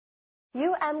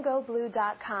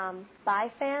UMGoBlue.com. By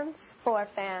fans, for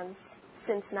fans.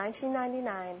 Since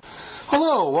 1999.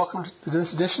 Hello, welcome to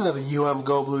this edition of the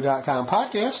UMGoBlue.com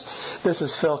podcast. This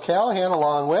is Phil Callahan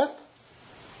along with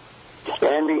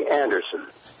Andy Anderson.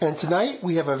 And tonight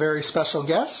we have a very special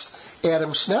guest,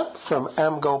 Adam Schnepp from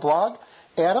MGoBlog.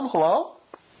 Adam, hello.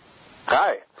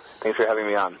 Hi. Thanks for having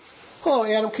me on. Hello,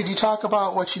 Adam. Could you talk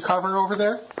about what you cover over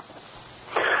there?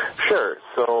 Sure.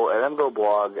 So at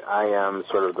MGoBlog, I am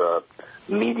sort of the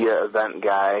media event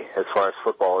guy as far as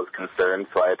football is concerned.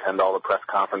 So I attend all the press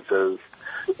conferences,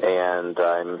 and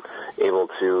I'm able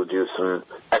to do some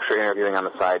extra interviewing on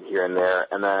the side here and there.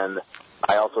 And then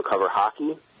I also cover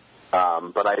hockey,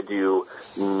 but I do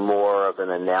more of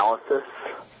an analysis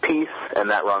piece, and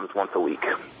that runs once a week.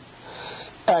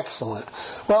 Excellent.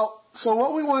 Well, so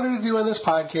what we wanted to do on this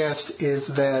podcast is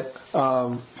that,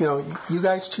 you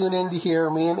guys tune in to hear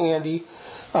me and Andy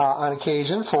on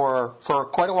occasion for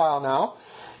quite a while now.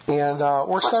 And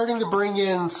we're starting to bring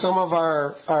in some of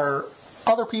our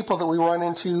other people that we run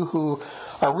into who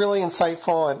are really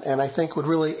insightful and I think would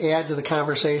really add to the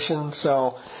conversation.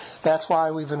 So that's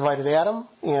why we've invited Adam.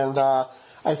 And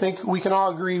I think we can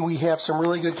all agree we have some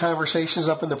really good conversations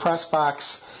up in the press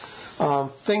box,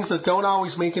 things that don't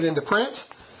always make it into print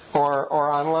or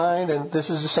online, and this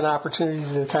is just an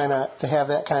opportunity to have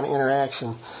that kind of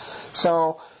interaction.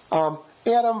 So,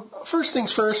 Adam, first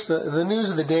things first, the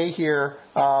news of the day here,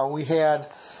 we had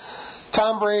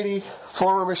Tom Brady,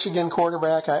 former Michigan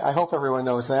quarterback, I hope everyone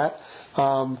knows that,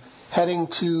 heading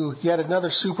to yet another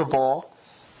Super Bowl.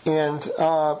 And,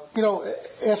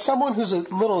 as someone who's a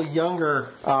little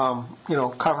younger,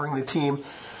 covering the team,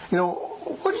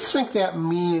 what do you think that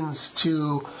means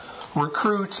to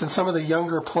recruits and some of the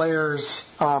younger players?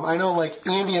 I know, like,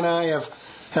 Andy and I have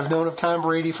known of Tom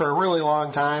Brady for a really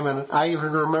long time, and I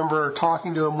even remember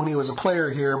talking to him when he was a player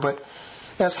here, but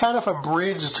as kind of a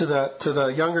bridge to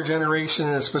the younger generation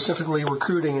and specifically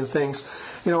recruiting and things,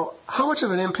 how much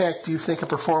of an impact do you think a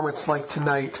performance like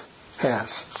tonight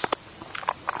has?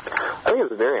 I think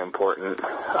it's very important.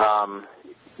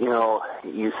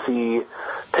 You see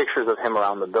pictures of him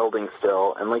around the building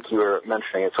still, and like you were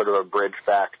mentioning, it's sort of a bridge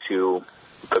back to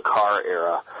the Carr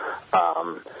era.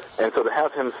 And so to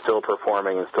have him still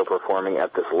performing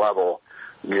at this level,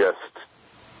 just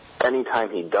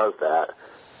anytime he does that,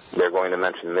 they're going to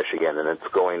mention Michigan, and it's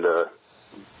going to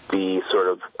be sort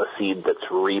of a seed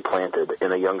that's replanted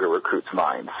in a younger recruit's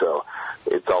mind. So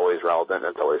it's always relevant,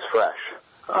 and it's always fresh.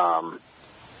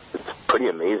 It's pretty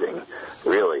amazing,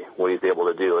 really, what he's able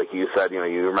to do. Like you said,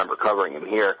 you remember covering him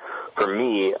here. For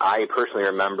me, I personally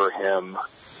remember him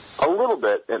a little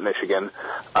bit at Michigan,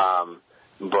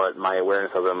 but my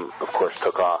awareness of him, of course,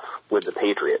 took off with the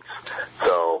Patriots.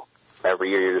 So every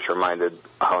year you're just reminded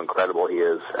how incredible he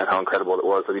is and how incredible it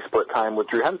was that he split time with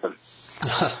Drew Henson.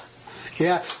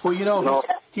 Yeah, well,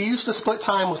 he used to split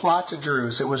time with lots of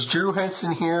Drews. It was Drew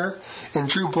Henson here and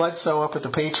Drew Bledsoe up at the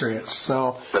Patriots.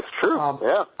 So that's true.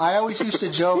 Yeah. I always used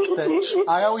to joke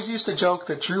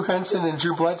that Drew Henson and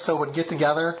Drew Bledsoe would get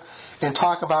together and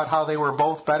talk about how they were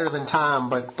both better than Tom,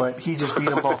 but he just beat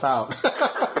them both out.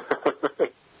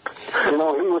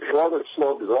 He was rather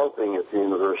slow developing at the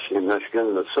University of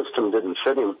Michigan. The system didn't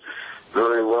fit him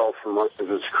very well for most of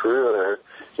his career there.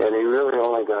 And he really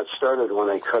only got started when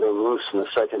they cut him loose in the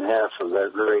second half of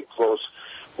that very close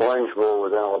Orange Bowl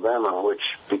with Alabama,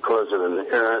 which, because of an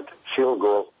errant field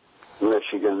goal,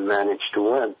 Michigan managed to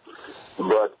win.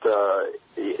 But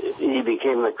he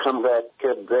became the comeback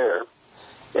kid there,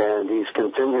 and he's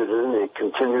continued in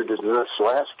this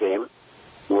last game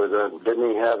with didn't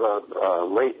he have a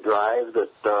late drive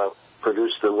that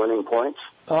produced the winning points?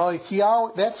 Oh,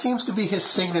 that seems to be his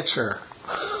signature.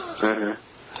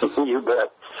 Mm-hmm. You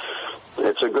bet.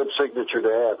 It's a good signature to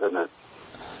have, isn't it?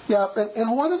 Yeah,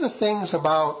 and one of the things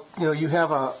about, you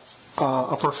have a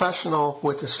professional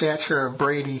with the stature of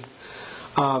Brady.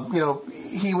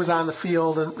 He was on the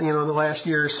field, in the last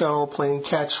year or so playing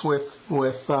catch with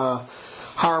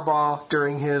Harbaugh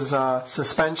during his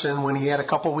suspension when he had a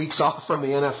couple weeks off from the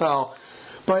NFL.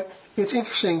 But it's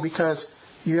interesting because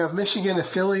you have Michigan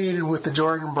affiliated with the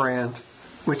Jordan brand,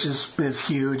 which is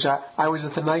huge. I was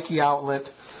at the Nike outlet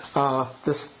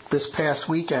this past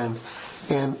weekend,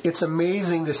 and it's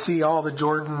amazing to see all the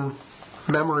Jordan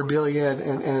memorabilia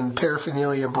and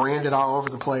paraphernalia branded all over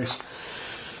the place.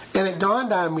 And it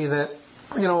dawned on me that,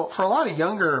 for a lot of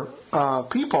younger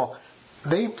people,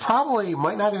 they probably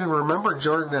might not even remember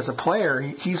Jordan as a player.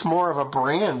 He's more of a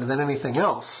brand than anything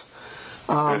else.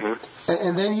 And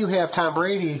then you have Tom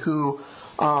Brady, who,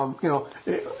 I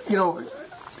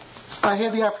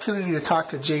had the opportunity to talk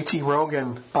to J.T.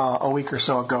 Rogan a week or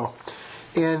so ago,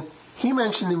 and he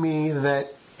mentioned to me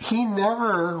that he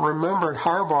never remembered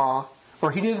Harbaugh,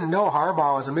 or he didn't know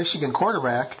Harbaugh as a Michigan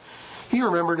quarterback. He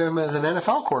remembered him as an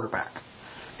NFL quarterback.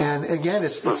 And again,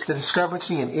 it's the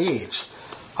discrepancy in age.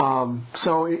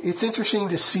 So it's interesting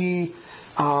to see,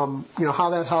 how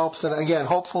that helps. And again,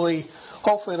 hopefully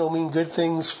it'll mean good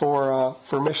things for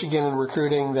Michigan in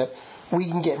recruiting, that we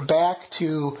can get back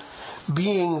to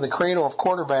being the cradle of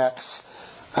quarterbacks.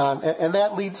 And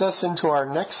that leads us into our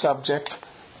next subject,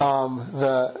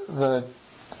 the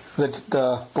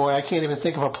boy, I can't even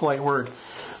think of a polite word.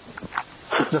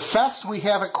 The fest we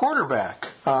have at quarterback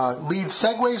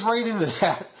segues right into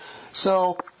that.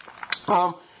 So,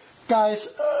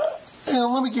 guys,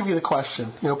 let me give you the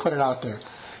question. Put it out there.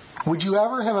 Would you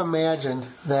ever have imagined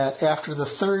that after the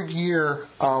third year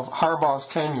of Harbaugh's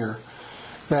tenure,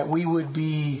 that we would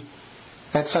be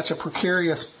at such a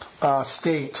precarious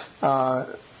state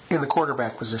in the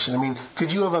quarterback position? I mean,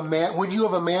 would you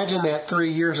have imagined that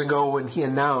 3 years ago when he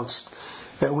announced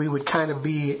that we would kind of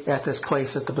be at this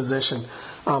place at the position?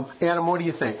 Adam, what do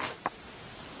you think?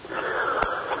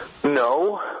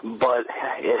 No, but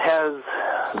it has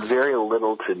very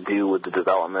little to do with the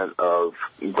development of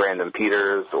Brandon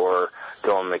Peters or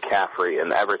Dylan McCaffrey,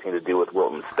 and everything to do with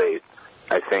Wilton Speight.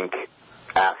 I think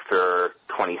after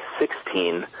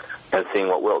 2016 and seeing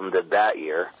what Wilton did that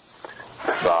year,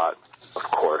 I thought, of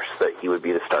course, that he would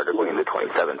be the starter going into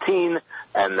 2017,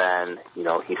 and then,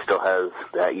 he still has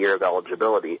that year of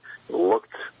eligibility. It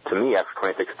looked to me after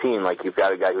 2016 like you've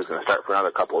got a guy who's going to start for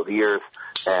another couple of years,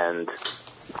 and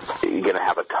you're going to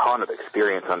have a ton of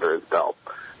experience under his belt.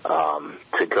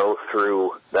 To go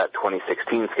through that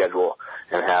 2016 schedule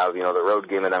and have, the road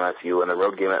game at MSU and the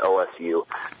road game at OSU,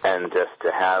 and just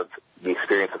to have the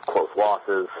experience of close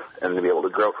losses and to be able to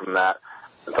grow from that,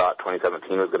 I thought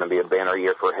 2017 was going to be a banner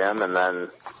year for him, and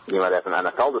then you might have an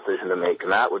NFL decision to make,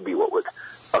 and that would be what would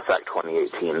affect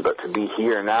 2018. But to be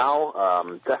here now,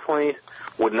 definitely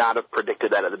would not have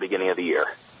predicted that at the beginning of the year.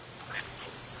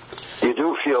 You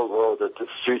do feel, though, that the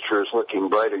future is looking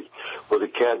brighter with the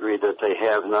cadre that they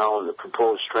have now and the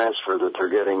proposed transfer that they're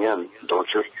getting in,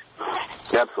 don't you?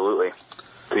 Absolutely.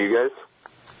 Do you guys?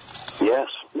 Yes,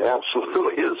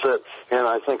 absolutely. And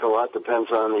I think a lot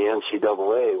depends on the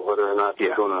NCAA, whether or not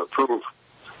they're going to approve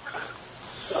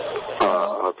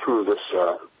this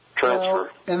transfer. Well,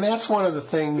 and that's one of the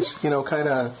things, kind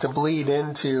of to bleed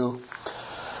into,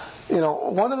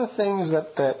 one of the things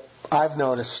that I've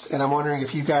noticed, and I'm wondering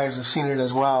if you guys have seen it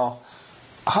as well,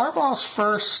 Harbaugh's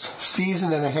first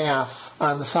season and a half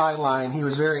on the sideline, he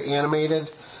was very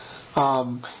animated.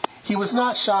 He was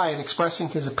not shy in expressing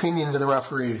his opinion to the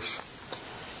referees.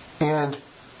 And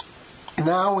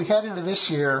now we head into this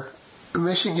year,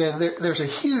 Michigan, there's a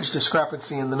huge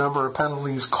discrepancy in the number of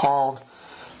penalties called,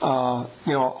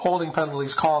 holding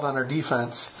penalties called on our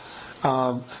defense.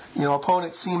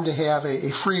 Opponents seem to have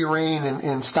a free rein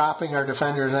in stopping our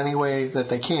defenders any way that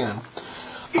they can.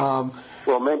 Well,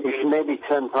 maybe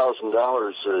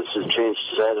 $10,000 has changed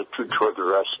his attitude toward the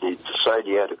refs, and he decided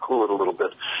he had to cool it a little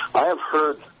bit. I have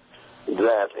heard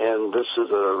that, and this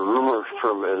is a rumor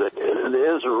from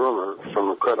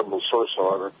a credible source,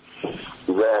 however,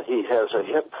 that he has a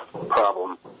hip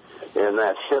problem, and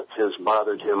that hip has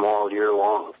bothered him all year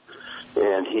long.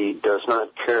 And he does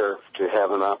not care to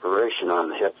have an operation on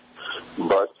the hip,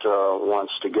 but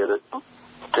wants to get it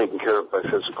taken care of by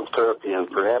physical therapy, and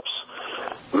perhaps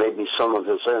maybe some of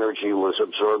his energy was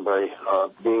absorbed by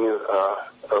being a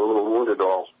little wounded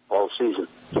all season.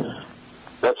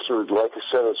 That's, like I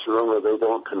said, it's a rumor. They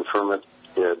don't confirm it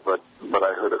yet, but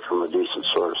I heard it from a decent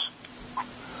source.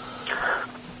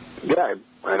 Yeah,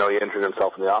 I know he injured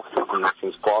himself in the offseason, and that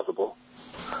seems plausible.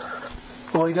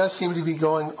 Well, he does seem to be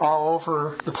going all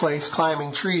over the place,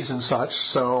 climbing trees and such,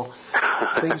 so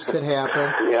things could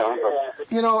happen. Yeah.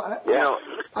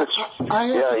 I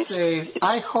have to say,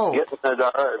 I hope. Getting at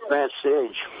our advanced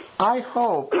stage. I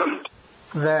hope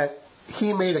that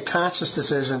he made a conscious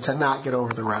decision to not get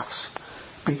over the refs.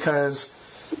 Because,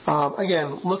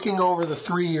 again, looking over the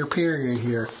 3-year period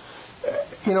here,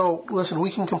 listen,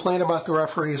 we can complain about the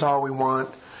referees all we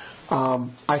want.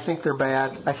 I think they're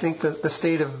bad. I think that the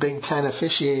state of Big Ten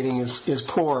officiating is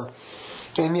poor.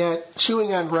 And yet,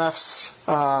 chewing on refs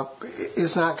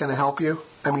is not going to help you.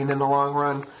 I mean, in the long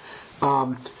run.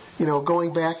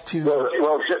 Going back to...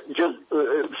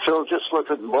 Phil, just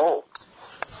look at Bo.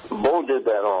 Bo did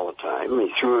that all the time.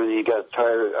 He got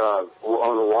tired,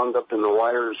 wound up in the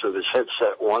wires of his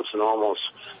headset once and almost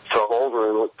fell over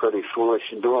and looked pretty foolish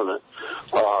doing it.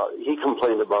 He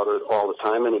complained about it all the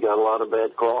time, and he got a lot of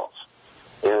bad calls.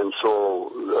 And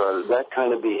so that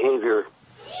kind of behavior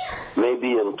may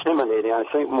be intimidating, I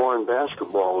think, more in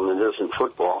basketball than it is in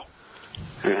football.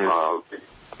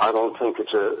 I don't think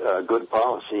it's a good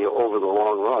policy over the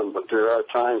long run, but there are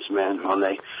times, man, when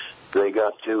they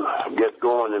got to get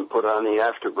going and put on the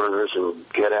afterburners and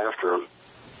get after them.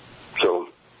 So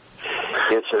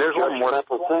it's a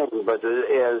judgmental thing, but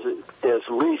as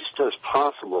least as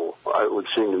possible, it would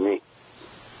seem to me.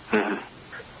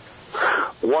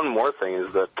 One more thing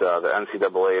is that the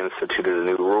NCAA instituted a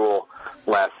new rule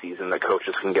last season that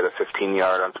coaches can get a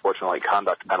 15-yard unsportsmanlike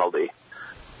conduct penalty.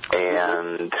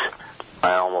 And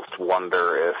I almost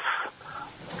wonder if,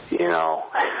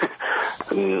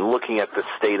 looking at the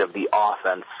state of the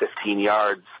offense, 15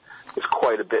 yards is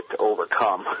quite a bit to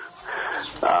overcome.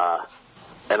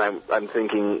 And I'm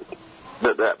thinking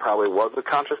that probably was a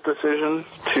conscious decision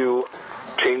to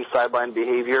change sideline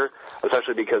behavior,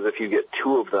 especially because if you get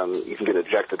two of them, you can get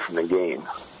ejected from the game.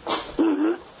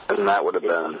 And that would have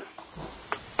been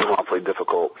awfully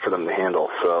difficult for them to handle.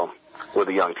 So, with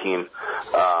a young team,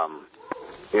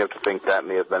 you have to think that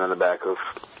may have been in the back of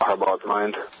Harbaugh's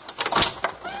mind.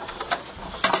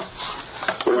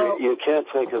 You can't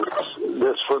think of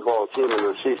this football team in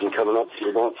the season coming up if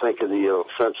you don't think of the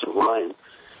offensive line.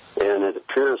 And it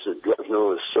appears that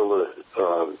Gugno is still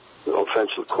the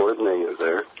offensive coordinator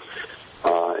there.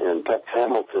 And Beck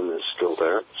Hamilton is still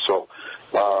there. So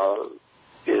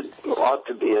it ought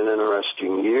to be an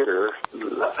interesting year.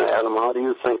 Adam, how do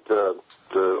you think the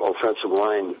offensive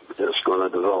line is going to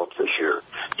develop this year?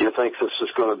 Do you think this is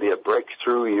going to be a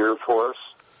breakthrough year for us?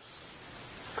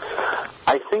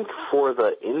 I think for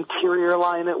the interior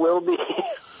line it will be.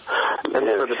 And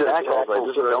for the tackles, I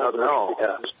just don't know.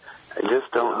 Yeah. I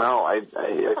just don't know. I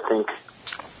think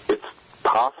it's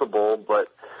possible, but,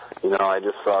 I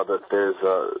just saw that there's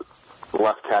a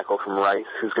left tackle from Rice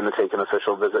who's going to take an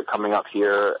official visit coming up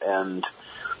here, and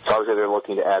so obviously they're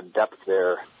looking to add depth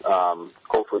there.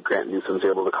 Hopefully Grant Newsom's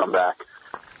able to come back.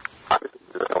 Obviously,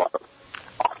 there's a lot of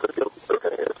off-the-field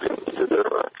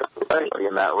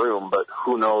in that room, but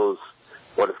who knows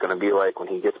what it's going to be like when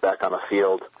he gets back on the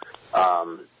field.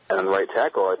 And then the right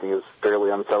tackle, I think, is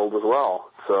fairly unsettled as well.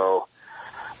 So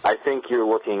I think you're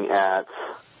looking at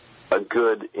a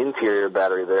good interior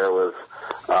battery there with,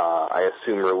 I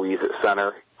assume, Ruiz at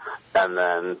center, and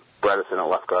then Bredesen at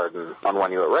left guard and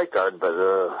Onwenu at right guard, but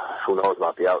who knows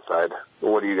about the outside.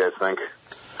 What do you guys think?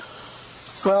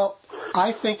 Well,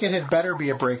 I think it had better be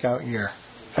a breakout year.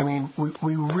 I mean,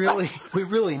 we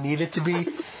really need it to be.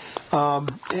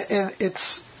 And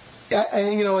it's,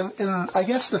 and I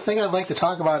guess the thing I'd like to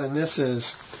talk about in this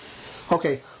is,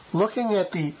 okay, looking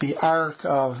at the arc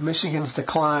of Michigan's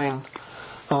decline,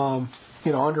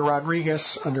 under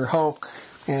Rodriguez, under Hoke,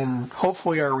 and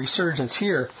hopefully our resurgence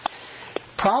here,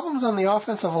 problems on the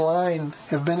offensive line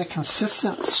have been a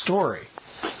consistent story.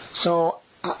 So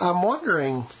I'm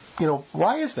wondering,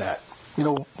 why is that?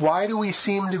 Why do we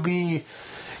seem to be,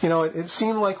 it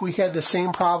seemed like we had the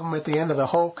same problem at the end of the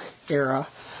Hoke era.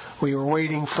 We were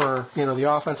waiting for, the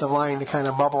offensive line to kind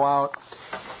of bubble out.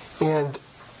 And,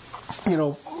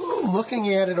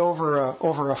 looking at it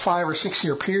over a 5 or 6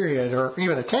 year period, or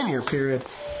even a 10-year period,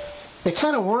 it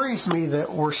kind of worries me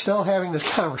that we're still having this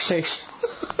conversation.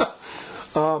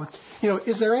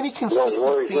 Is there any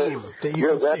consistent theme that you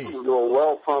can see? That's a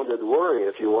well-founded worry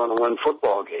if you want to win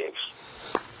football games.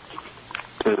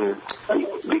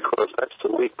 Because that's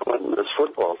the weak point in this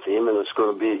football team, and it's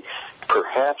going to be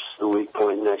perhaps the weak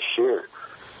point next year.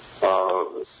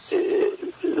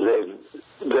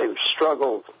 They've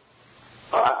struggled.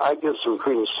 I give some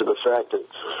credence to the fact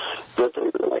that they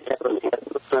really haven't had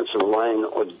an offensive line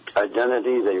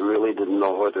identity. They really didn't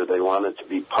know whether they wanted to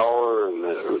be power and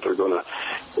they're going to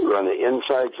run the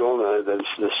inside zone.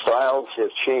 The styles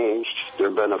have changed. There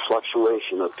have been a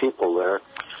fluctuation of people there,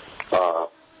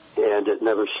 and it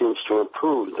never seems to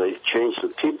improve. They change the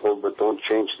people but don't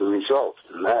change the result,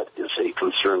 and that is a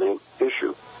concerning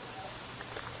issue.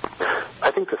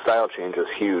 I think the style change is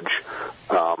huge.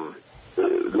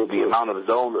 The amount of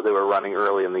zone that they were running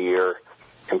early in the year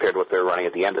compared to what they were running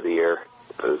at the end of the year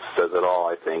says it all,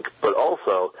 I think. But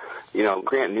also,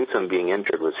 Grant Newsom being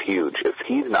injured was huge. If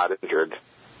he's not injured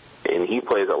and he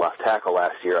plays at left tackle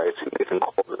last year, I assume Nathan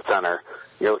Cole at center,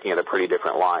 you're looking at a pretty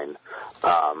different line.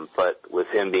 But with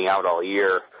him being out all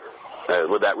year,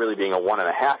 with that really being a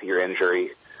 1.5-year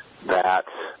injury, that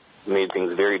made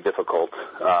things very difficult,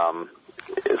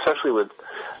 especially with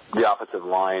the offensive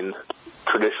line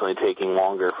traditionally taking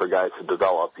longer for guys to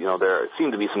develop. There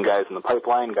seem to be some guys in the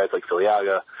pipeline, guys like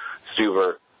Filiaga,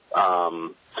 Stuver,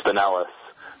 Spinellis,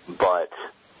 but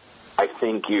I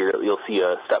think you'll see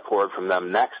a step forward from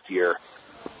them next year.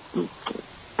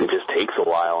 It just takes a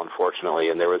while, unfortunately,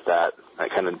 and there was that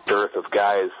kind of dearth of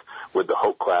guys with the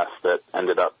Hope class that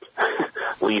ended up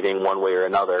leaving one way or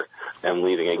another and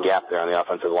leaving a gap there on the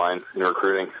offensive line in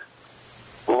recruiting.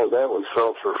 Well, that was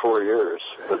felt for 4 years,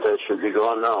 but that should be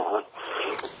gone now,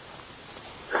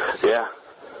 huh? Yeah.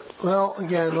 Well,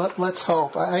 again, let's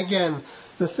hope. Again,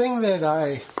 the thing that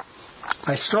I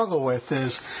struggle with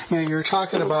is, you're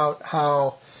talking about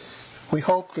how we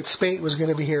hoped that Spate was going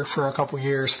to be here for a couple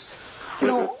years.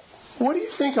 What do you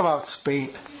think about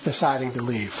Spate deciding to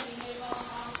leave?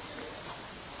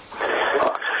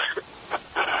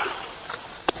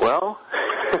 Well,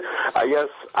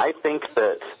 I think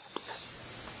that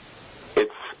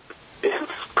it's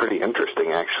pretty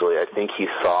interesting, actually. I think he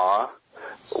saw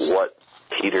what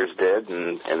Peters did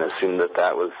and assumed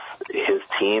that was his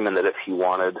team, and that if he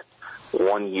wanted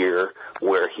 1 year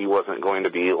where he wasn't going to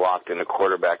be locked in a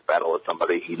quarterback battle with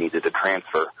somebody, he needed to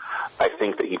transfer. I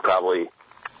think that he probably,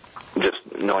 just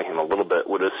knowing him a little bit,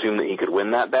 would assume that he could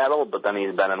win that battle, but then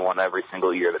he's been in one every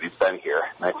single year that he's been here.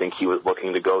 And I think he was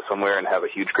looking to go somewhere and have a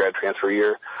huge grad transfer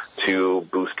year to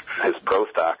boost his pro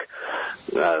stock.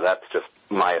 That's just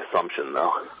my assumption,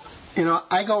 though.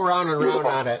 I go round and round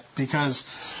on it because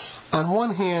on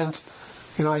one hand,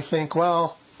 I think,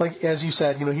 well, like as you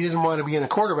said, he didn't want to be in a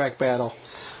quarterback battle.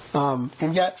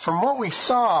 And yet, from what we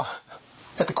saw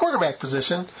at the quarterback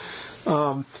position,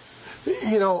 a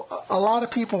lot of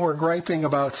people were griping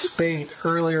about Spate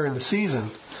earlier in the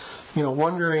season,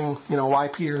 wondering, why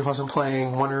Peters wasn't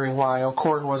playing, wondering why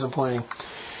O'Korn wasn't playing.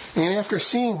 And after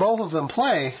seeing both of them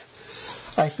play,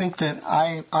 I think that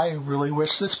I really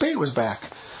wish that Spate was back.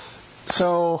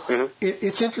 So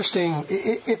it's interesting.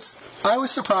 I was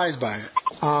surprised by it.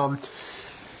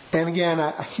 And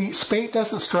again, Spate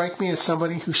doesn't strike me as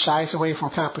somebody who shies away from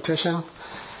competition.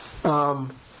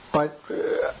 But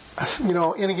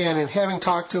and again, in having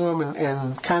talked to him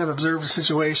and kind of observed the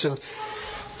situation,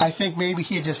 I think maybe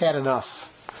he just had enough.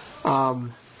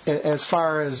 As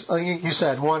far as, like you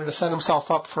said, wanted to set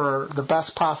himself up for the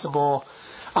best possible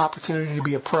opportunity to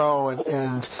be a pro.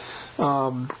 And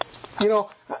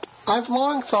I've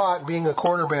long thought, being a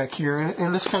quarterback here,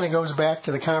 and this kind of goes back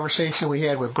to the conversation we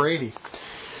had with Brady.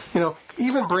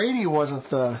 Even Brady wasn't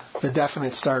the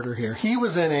definite starter here. He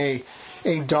was in a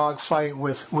dogfight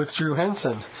with Drew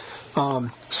Henson.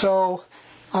 So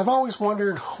I've always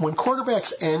wondered, when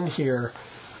quarterbacks end here,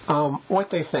 what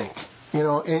they think.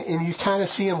 And you kind of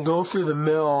see them go through the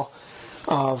mill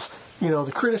of,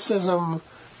 the criticism,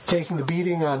 taking the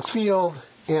beating on field,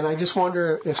 and I just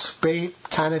wonder if Spate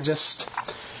kind of just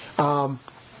had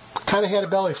a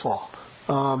belly fall.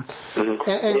 And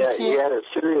he had a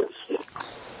serious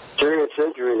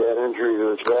injury. That injury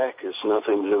to his back is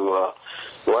nothing to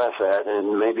laugh at,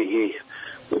 and maybe he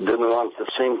didn't want the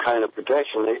same kind of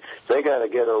protection. They got to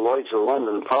get a Lloyd's of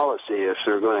London policy if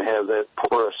they're going to have that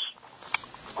porous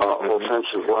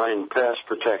offensive line pass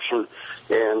protection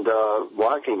and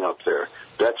blocking up there.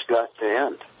 That's got to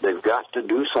end. They've got to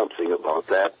do something about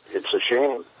that. It's a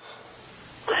shame.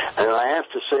 And I have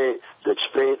to say that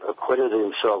Spate acquitted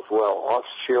himself well off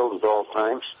the field at all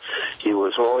times. He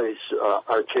was always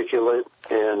articulate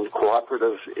and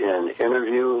cooperative in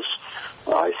interviews.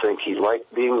 I think he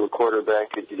liked being the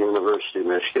quarterback at the University of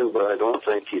Michigan, but I don't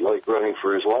think he liked running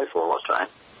for his life all the time.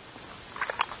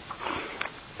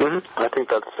 I think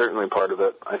that's certainly part of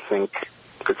it. I think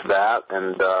it's that,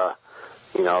 and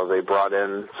they brought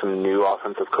in some new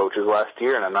offensive coaches last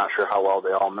year, and I'm not sure how well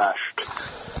they all meshed.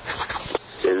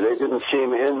 They didn't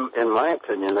seem, in my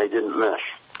opinion, they didn't mesh.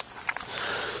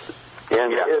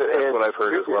 And that's what I've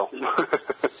heard as well.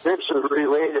 It's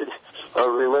a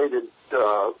related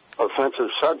offensive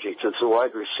subject. It's the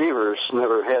wide receivers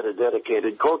never had a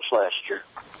dedicated coach last year.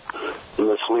 And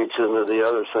this leads into the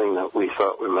other thing that we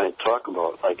thought we might talk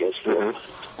about, I guess,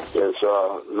 is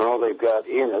now they've got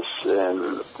Enos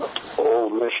and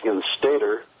old Michigan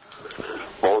Stater,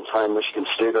 old-time Michigan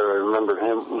Stater. I remember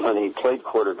him when he played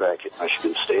quarterback at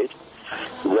Michigan State.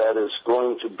 That is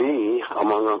going to be,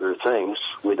 among other things,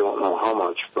 we don't know how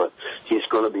much, but he's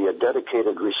going to be a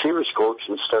dedicated receivers coach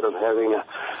instead of having a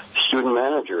student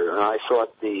manager. And I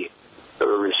thought the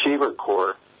receiver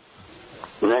corps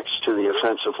next to the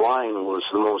offensive line was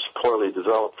the most poorly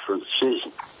developed for the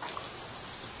season.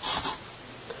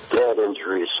 They had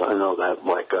injuries. I know that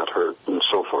Black got hurt and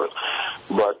so forth.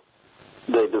 But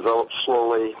they developed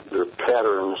slowly. Their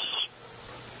patterns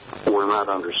were not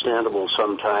understandable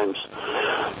sometimes.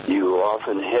 You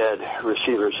often had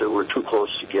receivers that were too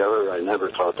close together. I never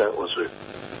thought that was a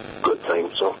good thing.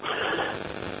 So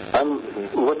I'm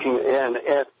looking, and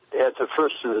at the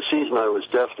first of the season, I was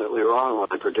definitely wrong when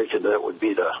I predicted that would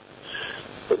be the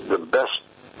best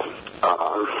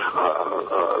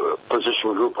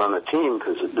position group on the team,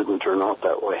 because it didn't turn out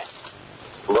that way.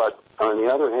 But on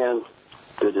the other hand,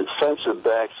 the defensive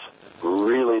backs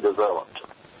really developed.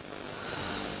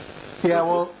 Yeah,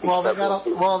 well,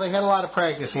 they had a lot of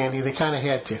practice, Andy. They kind of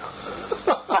had to.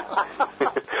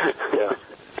 Yeah.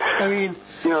 I mean,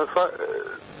 as far as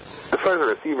the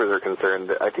receivers are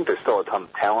concerned, I think there's still a ton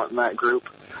of talent in that group.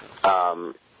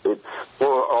 I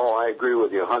agree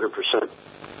with you 100%.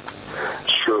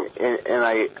 It's true. And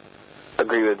I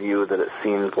agree with you that it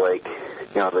seems like,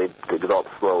 they develop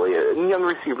slowly. And young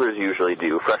receivers usually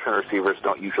do. Freshman receivers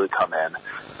don't usually come in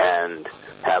and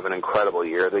have an incredible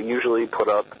year. They usually put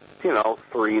up,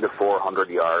 300 to 400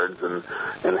 yards and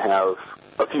have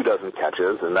a few dozen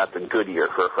catches, and that's a good year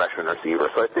for a freshman receiver.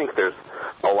 So I think there's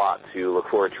a lot to look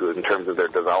forward to in terms of their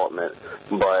development.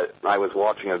 But I was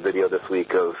watching a video this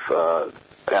week of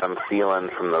Adam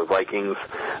Thielen from the Vikings,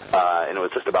 and it was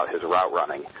just about his route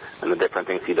running and the different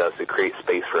things he does to create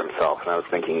space for himself. And I was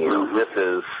thinking, this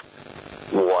is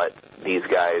what these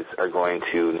guys are going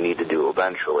to need to do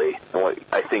eventually, and what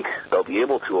I think they'll be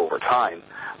able to over time.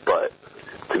 But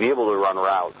to be able to run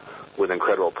routes with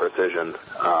incredible precision,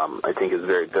 I think is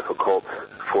very difficult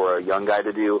for a young guy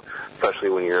to do, especially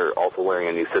when you're also learning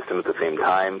a new system at the same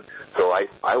time. So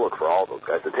I look for all those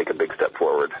guys to take a big step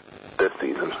forward this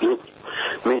season.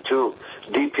 Me too.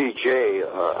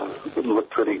 DPJ looked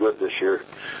pretty good this year,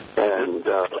 and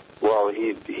while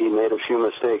he made a few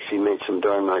mistakes, he made some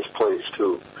darn nice plays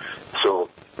too. So,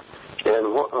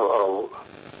 and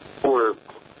we're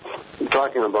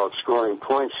talking about scoring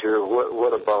points here.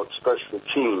 What about special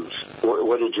teams?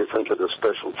 What did you think of the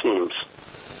special teams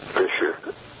this year?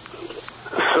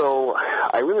 So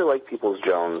I really like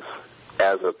Peoples-Jones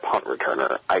as a punt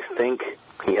returner. I think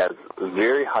he has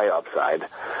very high upside.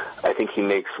 I think he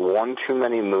makes one too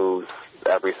many moves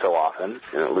every so often,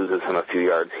 and it loses him a few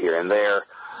yards here and there.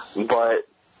 But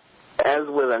as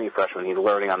with any freshman, he's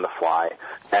learning on the fly.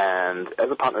 And as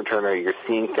a punt returner, you're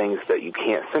seeing things that you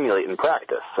can't simulate in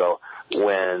practice. So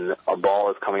when a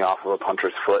ball is coming off of a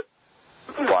punter's foot,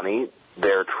 funny,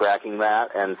 they're tracking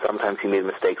that, and sometimes he made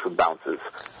mistakes with bounces.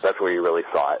 That's where you really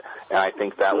saw it. And I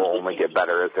think that will only get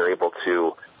better as they're able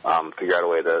to figure out a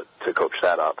way to coach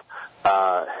that up.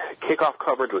 Kickoff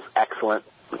coverage was excellent.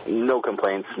 No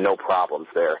complaints, no problems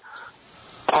there.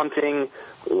 Punting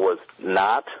was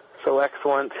not so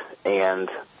excellent, and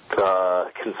the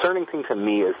concerning thing to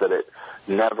me is that it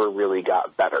never really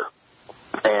got better.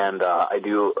 And I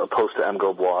do a post to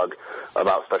MGO blog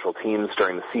about special teams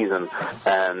during the season,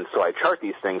 and so I chart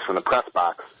these things from the press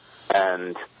box,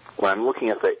 and when I'm looking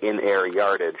at the in-air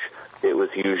yardage, it was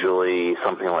usually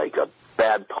something like a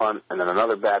bad punt, and then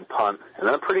another bad punt, and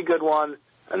then a pretty good one,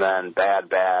 and then bad,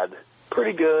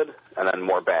 pretty good, and then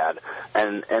more bad.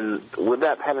 And with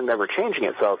that pattern never changing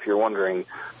itself, you're wondering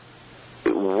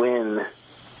when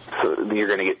you're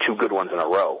going to get two good ones in a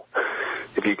row.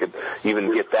 If you could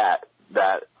even get that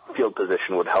field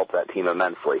position would help that team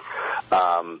immensely.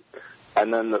 And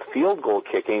then the field goal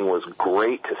kicking was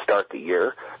great to start the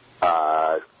year.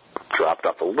 Dropped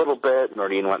up a little bit.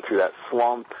 Nordin went through that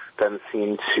slump, then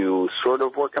seemed to sort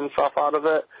of work himself out of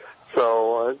it.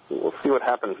 So we'll see what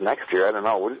happens next year. I don't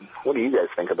know. What do you guys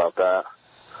think about that?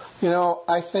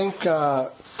 I think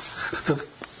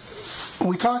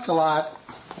we talked a lot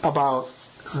about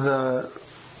the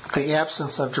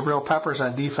absence of Jabril Peppers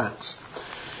on defense.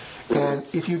 And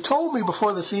if you told me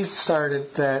before the season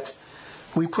started that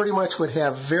we pretty much would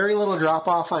have very little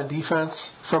drop-off on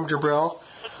defense from Jabril,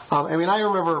 I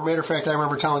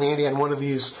remember telling Andy on one of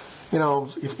these,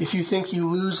 if you think you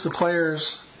lose the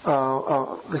players,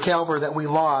 the caliber that we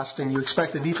lost, and you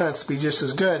expect the defense to be just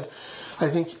as good, I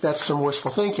think that's some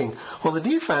wishful thinking. Well, the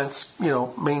defense,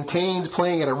 maintained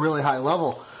playing at a really high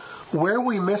level. Where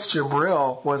we missed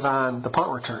Jabril was on the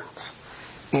punt returns.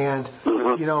 And,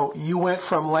 you went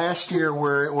from last year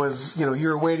where it was, you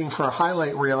were waiting for a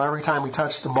highlight reel every time he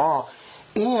touched the ball,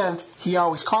 and he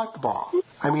always caught the ball.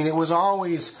 I mean, it was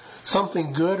always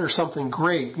something good or something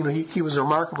great. He was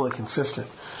remarkably consistent.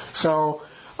 So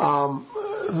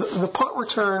the punt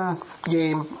return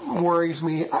game worries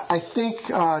me. I think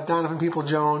Donovan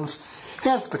Peoples-Jones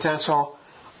has the potential.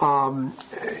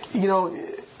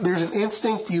 There's an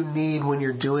instinct you need when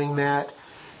you're doing that.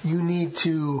 You need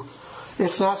to.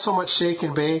 It's not so much shake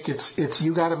and bake. It's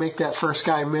you got to make that first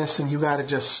guy miss, and you got to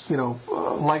just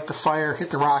light the fire, hit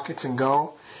the rockets, and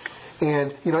go.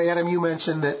 And Adam, you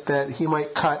mentioned that he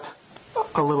might cut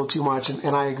a little too much,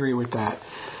 and I agree with that.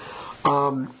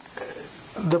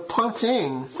 The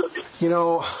punting,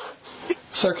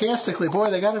 sarcastically,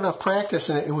 boy, they got enough practice,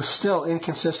 and it was still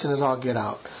inconsistent as all get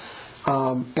out.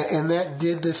 And that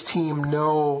did this team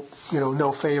no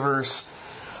favors.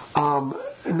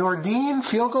 Nordin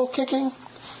field goal kicking,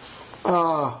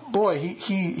 boy,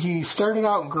 he started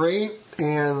out great,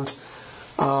 and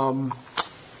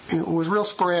it was real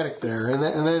sporadic there. And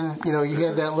then you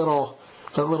had that little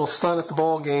stunt at the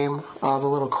bowl game, the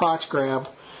little crotch grab,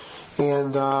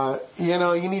 and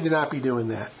you need to not be doing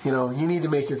that. You need to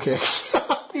make your kicks.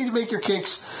 You need to make your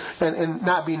kicks and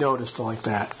not be noticed like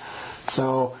that.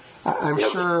 So I'm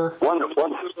sure.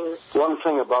 One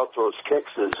thing about those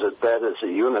kicks is that is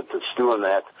a unit that's doing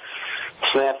that.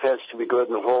 Snap has to be good,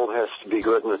 and the hold has to be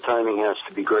good, and the timing has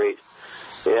to be great.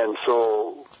 And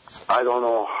so I don't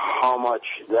know how much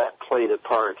that played a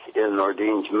part in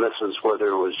Nordin's misses, whether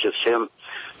it was just him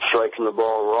striking the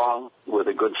ball wrong with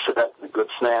a good set, a good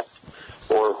snap,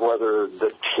 or whether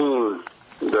the team,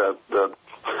 the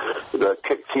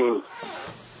kick team,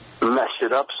 messed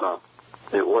it up some.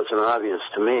 It wasn't obvious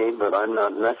to me, but I'm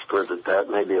not an expert at that.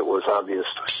 Maybe it was obvious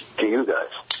to you guys.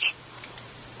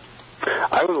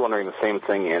 I was wondering the same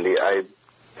thing, Andy. I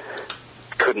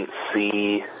couldn't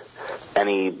see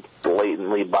any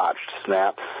blatantly botched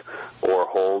snaps or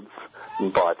holds,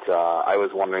 but I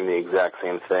was wondering the exact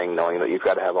same thing, knowing that you've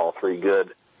got to have all three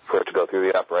good for it to go through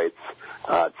the uprights.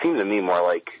 It seemed to me more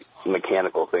like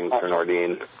mechanical things for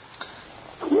Nordin.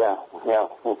 Yeah,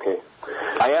 okay.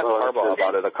 I asked Harbaugh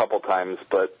about it a couple times,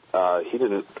 but he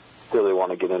didn't really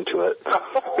want to get into it.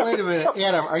 Wait a minute,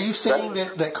 Adam. Are you saying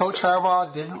that Coach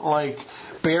Harbaugh didn't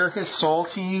bare his soul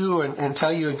to you and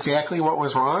tell you exactly what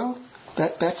was wrong?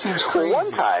 That seems crazy.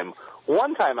 One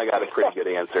time I got a pretty good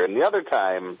answer, and the other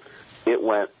time it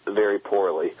went very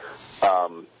poorly.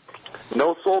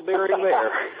 No soul bearing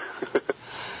there.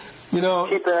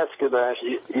 Keep asking that.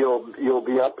 You'll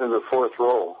be up in the fourth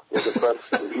row in the press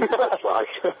box.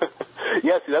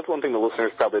 Yeah, see, that's one thing the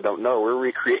listeners probably don't know. We're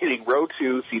recreating row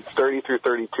 2, seats 30 through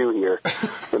 32 here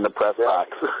in the press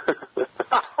box.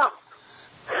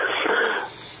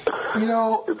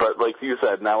 But like you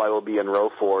said, now I will be in row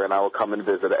 4, and I will come and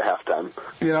visit at halftime.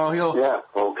 Yeah,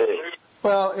 okay.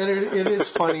 Well, it is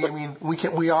funny. I mean,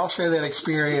 we all share that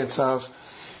experience of.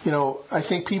 I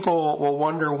think people will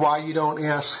wonder why you don't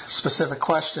ask specific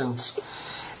questions.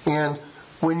 And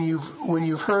when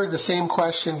you've heard the same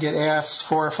question get asked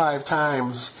 4 or 5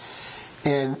 times,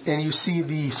 and you see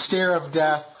the stare of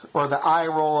death or the eye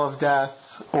roll of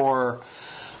death or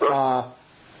the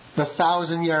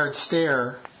 1,000-yard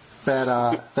stare that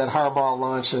Harbaugh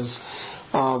launches,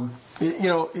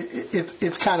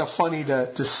 it's kind of funny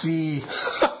to see.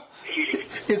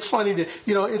 It's funny to,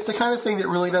 it's the kind of thing that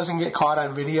really doesn't get caught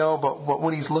on video, but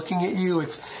when he's looking at you,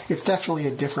 it's definitely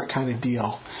a different kind of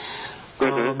deal.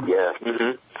 And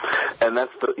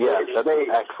that's an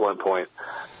excellent point.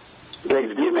 They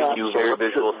He's giving you very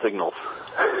visual signals.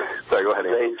 Sorry, go ahead,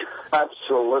 Andy. They do not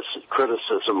solicit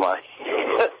criticism like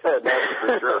that's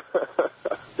for sure.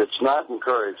 It's not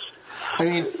encouraged. I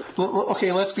mean,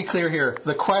 okay, let's be clear here.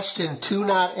 The question to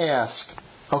not ask.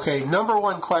 Okay, number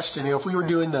one question, if we were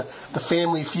doing the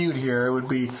Family Feud here, it would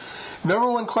be,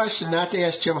 number one question not to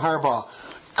ask Jim Harbaugh,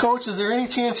 Coach, is there any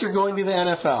chance you're going to the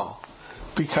NFL?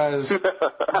 Because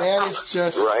that is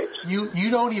just, right. You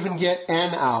don't even get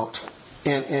N out,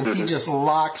 and he just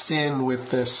locks in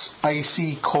with this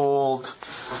icy, cold,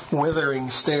 withering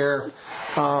stare.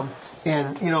 And,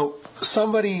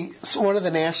 one of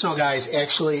the national guys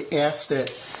actually asked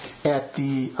it at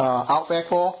the Outback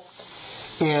Bowl.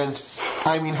 And,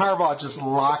 I mean, Harbaugh just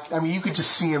locked. I mean, you could just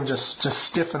see him just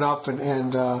stiffen up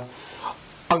and a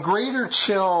greater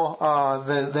chill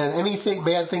than anything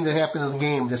bad thing that happened in the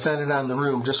game descended on the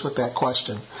room just with that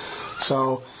question.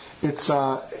 So it's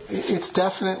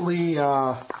definitely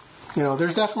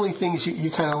there's definitely things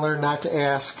you kind of learn not to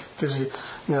ask because you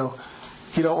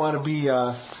don't want to be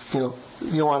you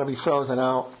don't want to be frozen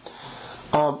out.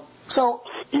 So.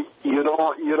 You don't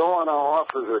want to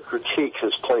offer the critique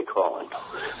his play calling.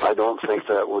 I don't think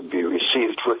that would be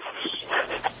received with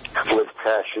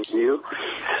passion. Do you?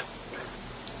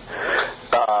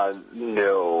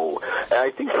 No. And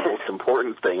I think the most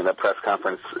important thing in a press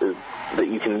conference is that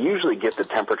you can usually get the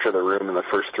temperature of the room in the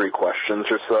first 3 questions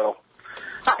or so.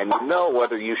 And you know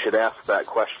whether you should ask that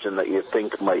question that you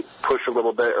think might push a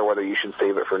little bit or whether you should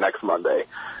save it for next Monday.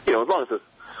 As long as it's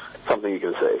something you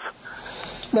can save.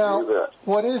 Now,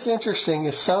 what is interesting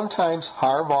is sometimes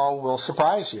Harbaugh will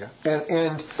surprise you.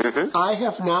 And I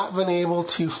have not been able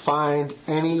to find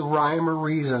any rhyme or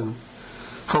reason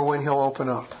for when he'll open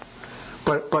up.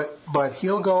 But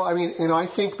he'll go, I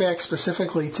think back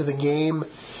specifically to the game,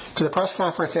 to the press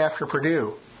conference after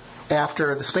Purdue,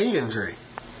 after the Spade injury.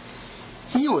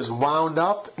 He was wound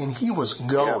up and he was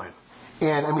going.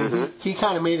 Yeah. And, he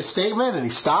kind of made a statement and he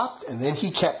stopped and then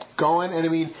he kept going.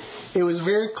 And, it was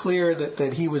very clear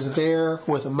that he was there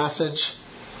with a message.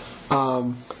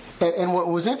 and what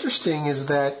was interesting is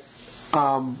that,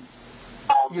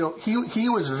 he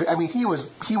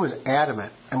was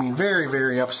adamant. I mean, very,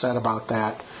 very upset about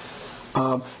that.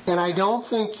 And I don't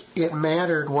think it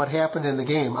mattered what happened in the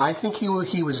game. I think he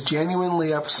was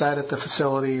genuinely upset at the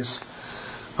facilities,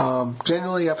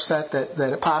 genuinely upset that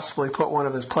it possibly put one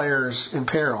of his players in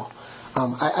peril.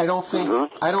 I don't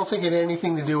think it had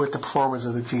anything to do with the performance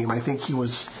of the team. I think he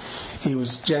was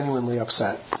genuinely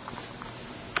upset.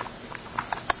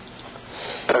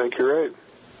 I think you're right.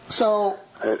 So,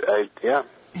 yeah.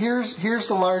 Here's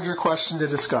the larger question to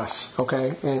discuss.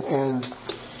 Okay,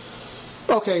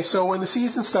 okay. So when the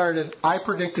season started, I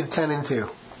predicted 10-2.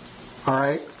 All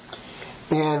right,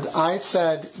 and I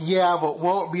said, yeah, but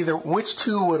which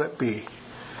two would it be?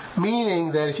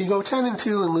 Meaning that if you go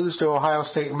 10-2 and lose to Ohio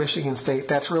State and Michigan State,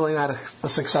 that's really not a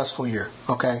successful year.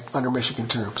 Okay, under Michigan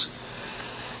terms.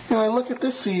 I look at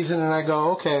this season and I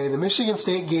go, okay, the Michigan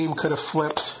State game could have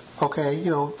flipped. Okay,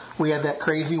 we had that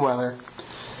crazy weather.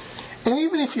 And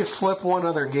even if you flip one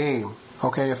other game,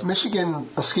 okay, if Michigan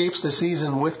escapes the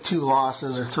season with 2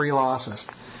 losses or 3 losses,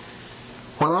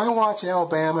 when I watch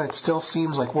Alabama, it still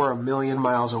seems like we're a million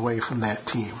miles away from that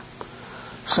team.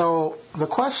 So the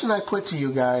question I put to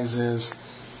you guys is,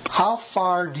 how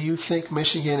far do you think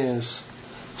Michigan is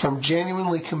from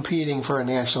genuinely competing for a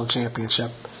national championship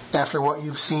after what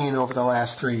you've seen over the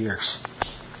last 3 years?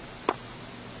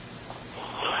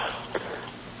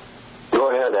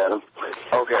 Go ahead, Adam.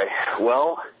 Okay,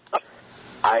 well,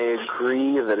 I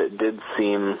agree that it did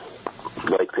seem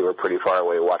like they were pretty far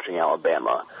away watching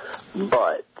Alabama.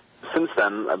 But since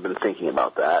then, I've been thinking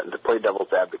about that, and to play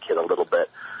devil's advocate a little bit,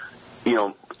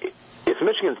 if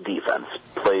Michigan's defense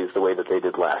plays the way that they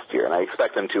did last year, and I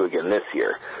expect them to again this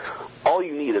year, all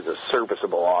you need is a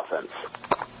serviceable offense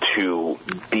to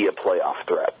be a playoff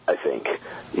threat, I think.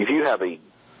 If you have a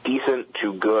decent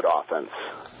to good offense,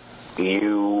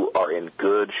 you are in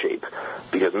good shape,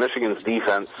 because Michigan's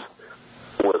defense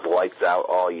was lights out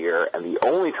all year, and the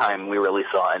only time we really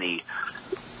saw any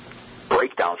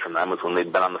breakdowns from them was when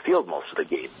they'd been on the field most of the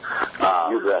game.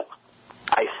 You bet.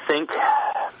 I think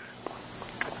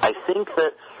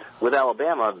that with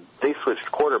Alabama, they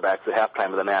switched quarterbacks at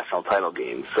halftime of the national title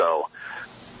game, so,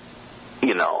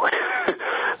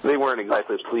 they weren't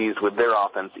exactly pleased with their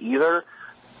offense either.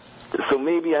 So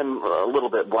maybe I'm a little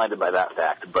bit blinded by that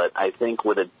fact, but I think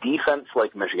with a defense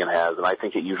like Michigan has, and I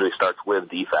think it usually starts with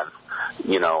defense,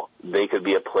 they could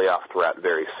be a playoff threat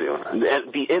very soon.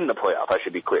 And be in the playoff, I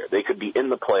should be clear. They could be in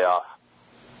the playoff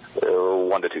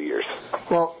 1 to 2 years.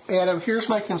 Well, Adam, here's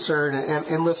my concern,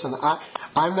 and listen,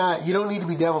 I'm not, you don't need to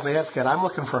be devil's advocate. I'm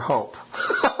looking for hope.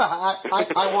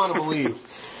 I want to believe.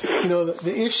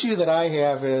 The issue that I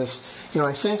have is,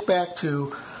 I think back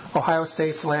to Ohio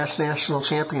State's last national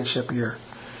championship year,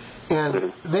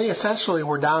 and they essentially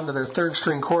were down to their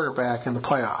third-string quarterback in the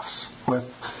playoffs,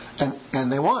 and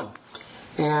they won.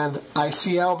 And I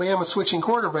see Alabama switching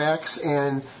quarterbacks,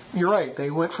 and you're right,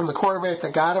 they went from the quarterback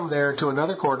that got them there to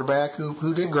another quarterback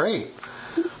who did great.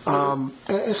 And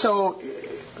so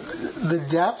the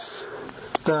depth,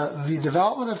 the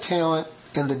development of talent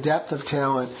and the depth of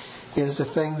talent is the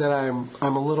thing that I'm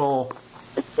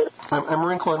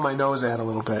wrinkling my nose at a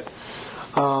little bit.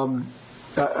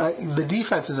 The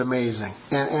defense is amazing,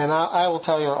 and I will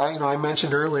tell you, I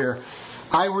mentioned earlier,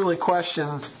 I really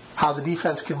questioned how the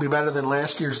defense could be better than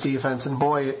last year's defense, and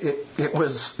boy, it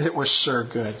was sure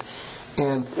good.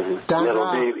 And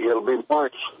it'll be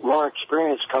more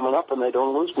experience coming up, and they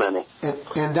don't lose many.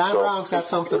 And Don Brown's got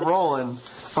something rolling.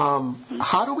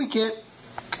 How do we get,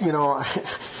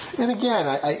 and again,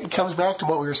 it comes back to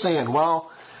what we were saying. Well,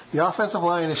 the offensive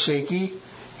line is shaky,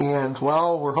 and,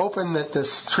 we're hoping that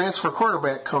this transfer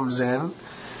quarterback comes in,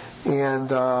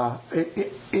 and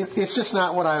it's just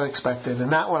not what I expected and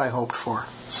not what I hoped for.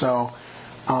 So,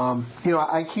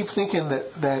 I keep thinking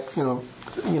that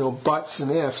buts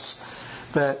and ifs,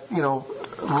 that,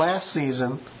 last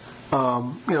season,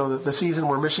 the season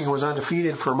where Michigan was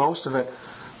undefeated for most of it,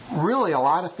 really a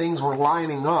lot of things were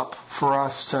lining up for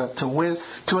us to win,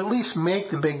 to at least make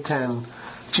the Big Ten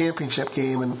championship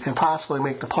game and possibly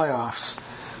make the playoffs.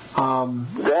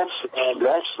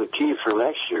 That's the key for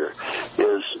next year,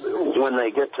 is when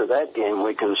they get to that game,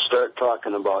 we can start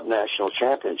talking about national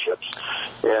championships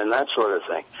and that sort of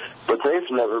thing. But they've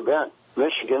never been.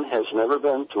 Michigan has never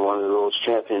been to one of those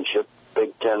championship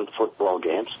Big Ten football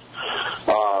games.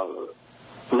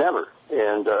 Never.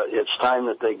 And it's time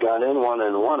that they got in one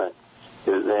and won it.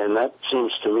 And that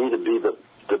seems to me to be the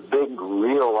big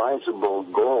realizable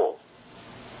goal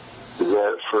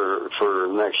that for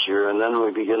next year. And then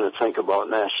we begin to think about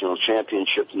national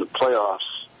championship and the playoffs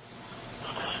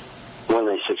when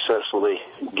they successfully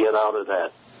get out of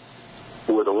that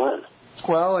with a win.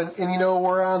 Well, and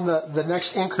we're on the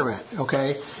next increment,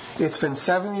 okay? It's been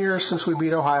 7 years since we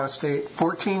beat Ohio State,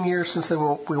 14 years since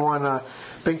we won a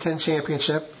Big Ten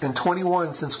championship, and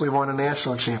 21 since we won a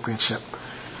national championship.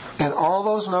 And all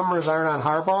those numbers aren't on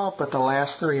Harbaugh, but the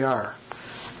last 3 are.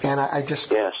 And I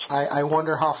just, yes. I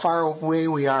wonder how far away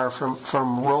we are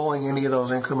from rolling any of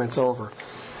those increments over.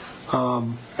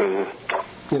 Again,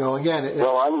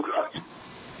 well,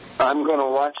 I'm going to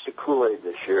watch the Kool-Aid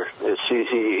this year. It's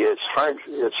easy. It's hard.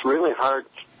 It's really hard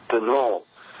to know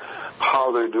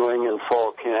how they're doing in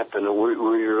fall camp, and we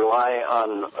rely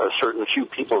on a certain few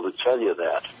people to tell you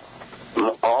that.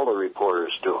 All the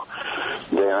reporters do.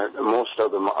 Most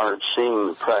of them aren't seeing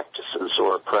the practices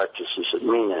or practices that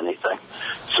mean anything.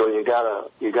 So you gotta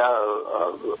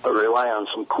rely on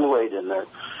some Kool-Aid in there.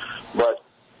 But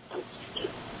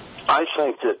I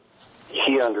think that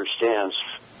he understands.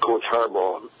 Coach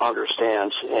Harbaugh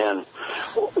understands and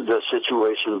the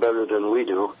situation better than we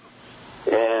do,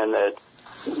 and that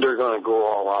they're going to go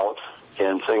all out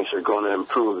and things are going to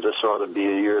improve. This ought to be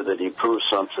a year that he proves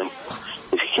something.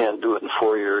 If he can't do it in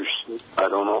 4 years, I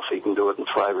don't know if he can do it in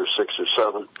 5 or 6 or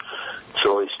 7.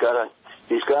 So he's got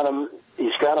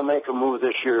to make a move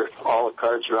this year. All the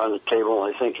cards are on the table,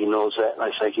 and I think he knows that, and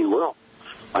I think he will.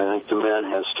 I think the man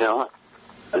has talent.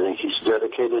 I think he's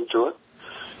dedicated to it.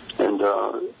 And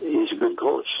he's a good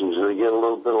coach. And so they get a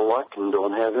little bit of luck and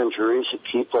don't have injuries at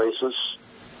key places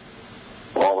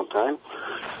all the time.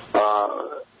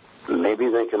 Maybe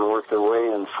they can work their way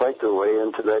and fight their way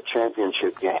into that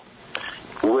championship game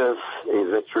with a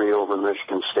victory over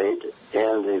Michigan State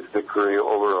and a victory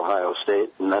over Ohio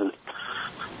State, and then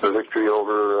a victory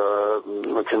over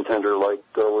a contender like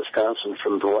Wisconsin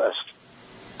from the West.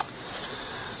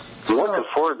 I'm looking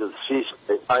forward to the season.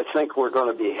 I think we're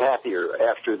going to be happier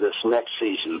after this next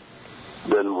season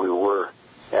than we were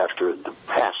after the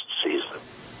past season.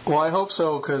 Well, I hope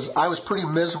so, because I was pretty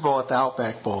miserable at the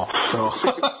Outback Bowl. So.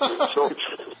 Yeah,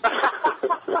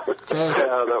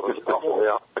 that was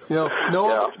awful.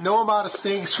 Yeah. No amount of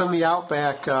steaks from the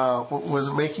Outback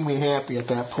was making me happy at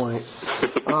that point.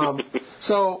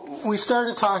 So we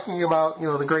started talking about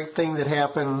the great thing that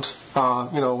happened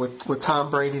with Tom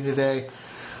Brady today.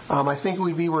 I think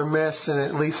we'd be remiss in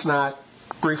at least not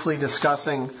briefly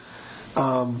discussing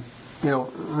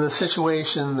the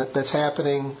situation that's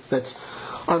happening, that's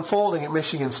unfolding at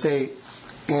Michigan State.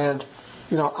 And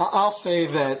I'll say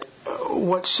that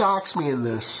what shocks me in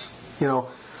this,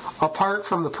 apart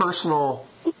from the personal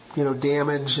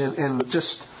damage and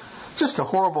just the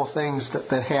horrible things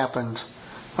that happened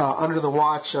under the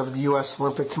watch of the U.S.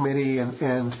 Olympic Committee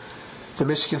and the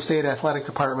Michigan State Athletic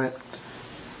Department,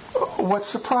 what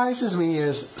surprises me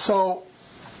is, so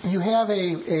you have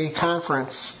a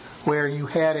conference where you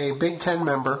had a Big Ten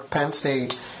member, Penn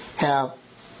State, have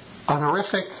an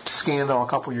horrific scandal a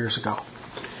couple years ago.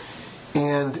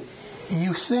 And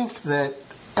you think that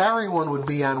everyone would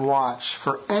be on watch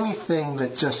for anything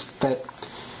that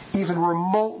even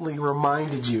remotely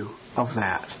reminded you of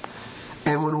that.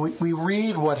 And when we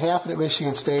read what happened at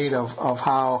Michigan State of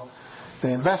how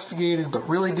they investigated but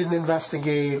really didn't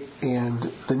investigate, and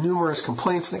the numerous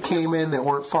complaints that came in that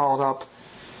weren't followed up,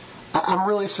 I'm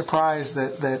really surprised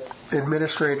that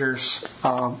administrators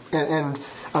and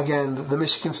again the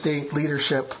Michigan State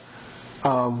leadership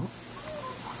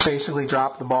basically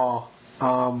dropped the ball.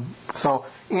 So,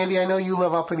 Andy, I know you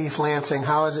live up in East Lansing.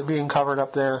 How is it being covered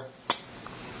up there?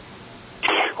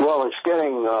 Well, it's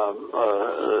getting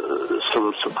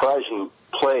some surprising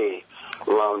play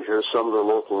around here. Some of the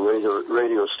local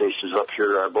radio stations up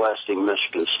here are blasting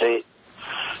Michigan State.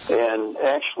 And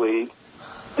actually,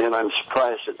 and I'm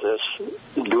surprised at this,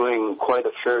 doing quite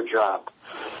a fair job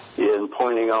in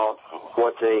pointing out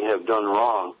what they have done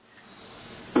wrong.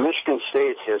 Michigan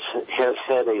State has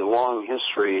had a long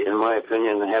history, in my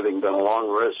opinion, having been a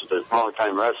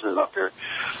long-time resident up here.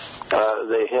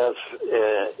 They have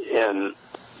an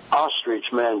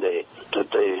ostrich mandate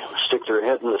that they stick their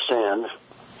head in the sand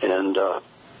and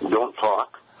don't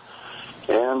talk.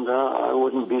 And I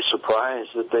wouldn't be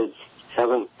surprised that they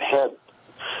haven't had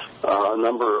a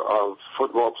number of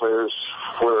football players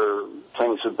where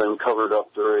things have been covered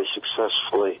up very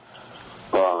successfully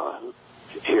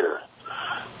here.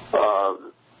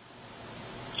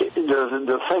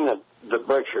 The thing that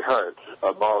breaks your heart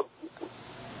about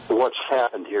what's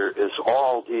happened here is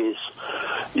all these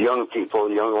young people,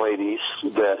 young ladies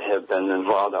that have been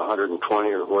involved,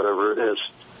 120 or whatever it is,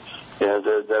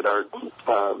 that are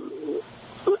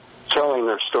telling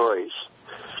their stories.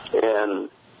 And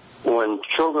when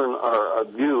children are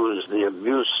abused, the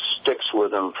abuse sticks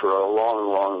with them for a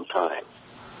long, long time.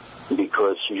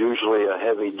 because usually a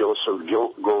heavy dose of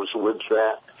guilt goes with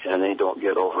that, and they don't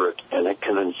get over it, and it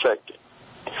can infect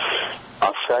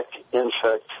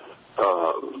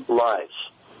lives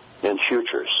and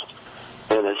futures.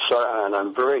 And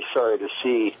I'm very sorry to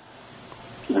see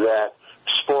that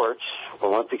sports,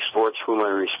 Olympic sports, whom I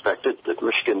respected, that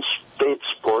Michigan State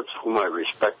sports, whom I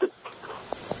respected,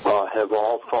 have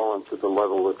all fallen to the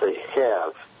level that they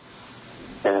have.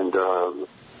 And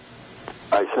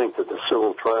I think that the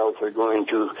civil trials are going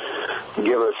to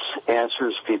give us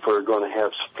answers. People are going to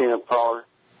have subpoena power,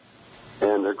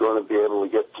 and they're going to be able to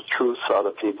get the truth out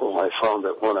of people. I found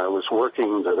that when I was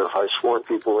working, that if I swore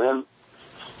people in,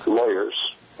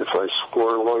 if I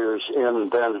swore lawyers in,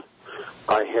 then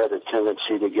I had a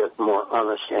tendency to get more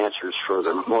honest answers for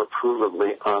them, more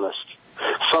provably honest.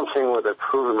 Something with a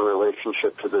proven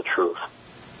relationship to the truth,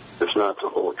 if not the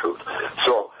whole truth.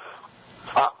 So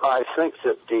I think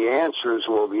that the answers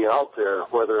will be out there,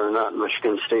 whether or not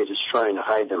Michigan State is trying to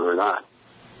hide them or not.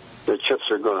 The chips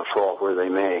are going to fall where they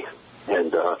may,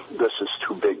 and this is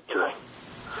too big to.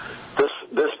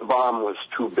 This bomb was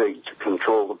too big to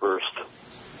control the burst.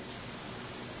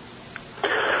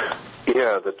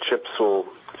 Yeah, the chips will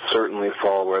certainly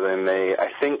fall where they may.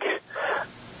 I think,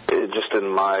 just in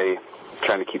my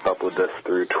trying to keep up with this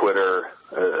through Twitter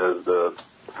as the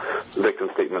victim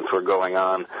statements were going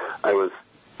on, I was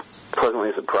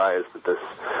pleasantly surprised that this,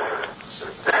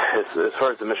 as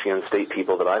far as the Michigan State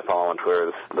people that I follow on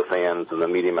Twitter, the fans and the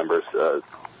media members,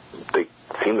 they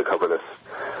seem to cover this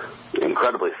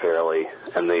incredibly fairly,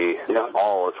 and they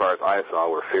all, as far as I saw,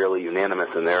 were fairly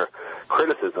unanimous in their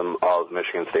criticism of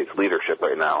Michigan State's leadership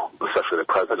right now, especially the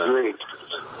president. Agreed.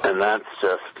 And that's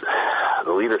just,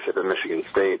 the leadership at Michigan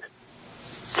State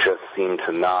just seemed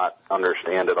to not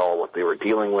understand at all what they were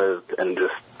dealing with and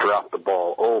just drop the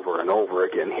ball over and over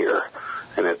again here.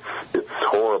 And it's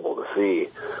horrible to see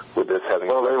with this having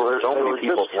so many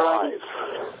people's lives.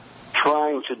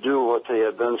 Trying to do what they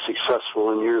have been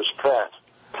successful in years past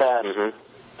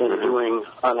in doing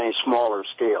on a smaller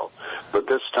scale. But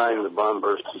this time the bomb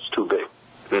burst is too big.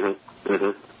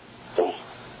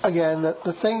 Again,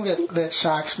 the thing that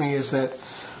shocks me is that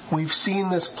we've seen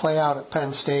this play out at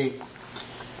Penn State,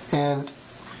 and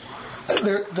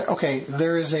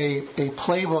there is a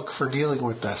playbook for dealing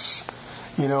with this.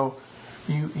 You know,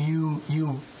 you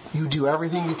do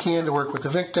everything you can to work with the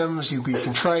victims, you be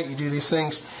contrite, you do these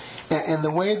things. And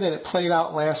the way that it played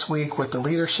out last week with the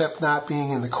leadership not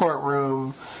being in the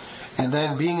courtroom, and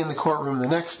then being in the courtroom the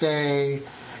next day,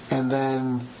 and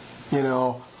then,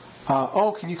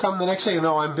 can you come the next day?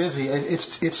 No, I'm busy.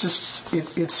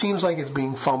 It seems like it's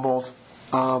being fumbled.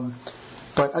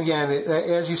 But again,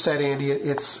 as you said, Andy,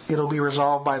 it'll be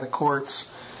resolved by the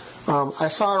courts. I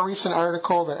saw a recent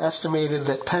article that estimated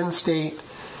that Penn State,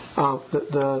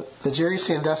 the Jerry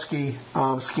Sandusky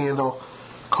scandal,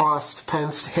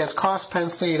 has cost Penn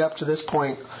State up to this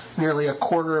point nearly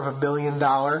 $250 million,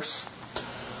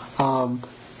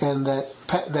 and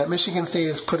that Michigan State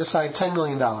has put aside $10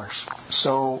 million.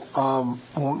 So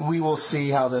we will see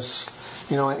how this,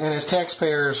 and as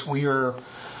taxpayers, we'll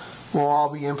all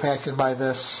be impacted by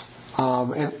this.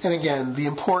 And again, the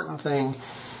important thing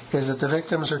is that the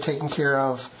victims are taken care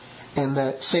of, and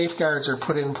that safeguards are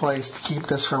put in place to keep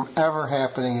this from ever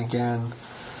happening again.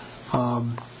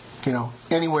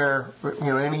 Anywhere,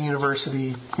 any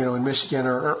university, in Michigan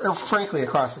or frankly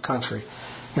across the country.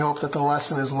 I hope that the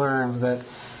lesson is learned that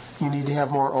you need to have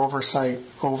more oversight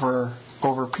over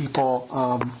people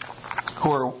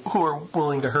who are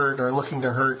willing to hurt or looking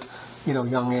to hurt,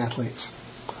 young athletes.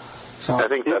 So I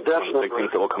think that's one of the big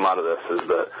things that will come out of this is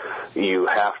that you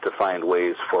have to find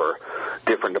ways for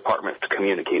different departments to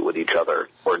communicate with each other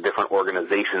or different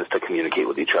organizations to communicate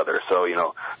with each other. So,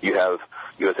 you have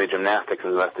USA Gymnastics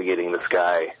investigating this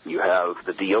guy, you have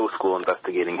the DO school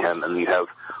investigating him, and you have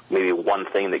maybe one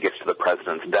thing that gets to the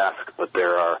president's desk, but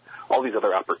there are all these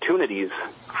other opportunities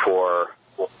for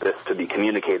this to be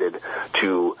communicated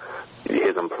to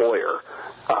his employer,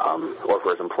 or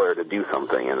for his employer to do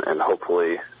something, and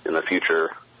hopefully in the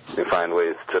future they find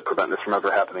ways to prevent this from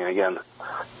ever happening again.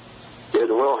 It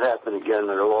will happen again.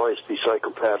 There will always be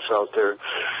psychopaths out there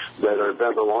that are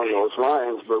bent along those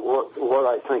lines, but what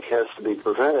I think has to be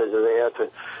prevented is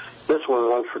this one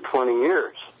went for 20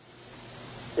 years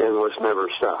and was never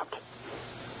stopped.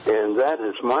 And that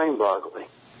is mind-boggling.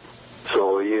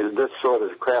 So this sort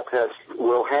of crap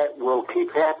will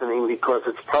keep happening because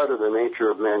it's part of the nature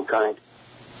of mankind.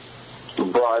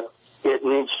 But it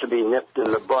needs to be nipped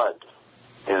in the bud,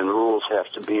 and rules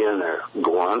have to be in there.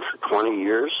 Go on for 20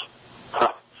 years?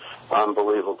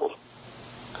 Unbelievable.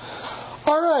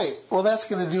 All right. Well, that's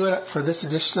going to do it for this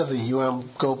edition of the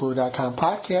UMGoBlue.com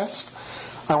podcast.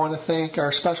 I want to thank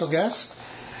our special guest,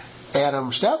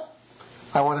 Adam Stepp.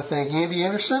 I want to thank Andy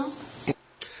Anderson.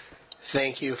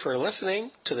 Thank you for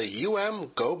listening to the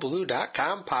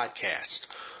UMGoBlue.com podcast.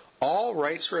 All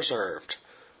rights reserved.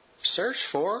 Search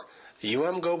for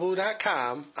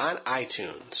UMGoBlue.com on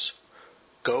iTunes.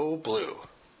 Go Blue.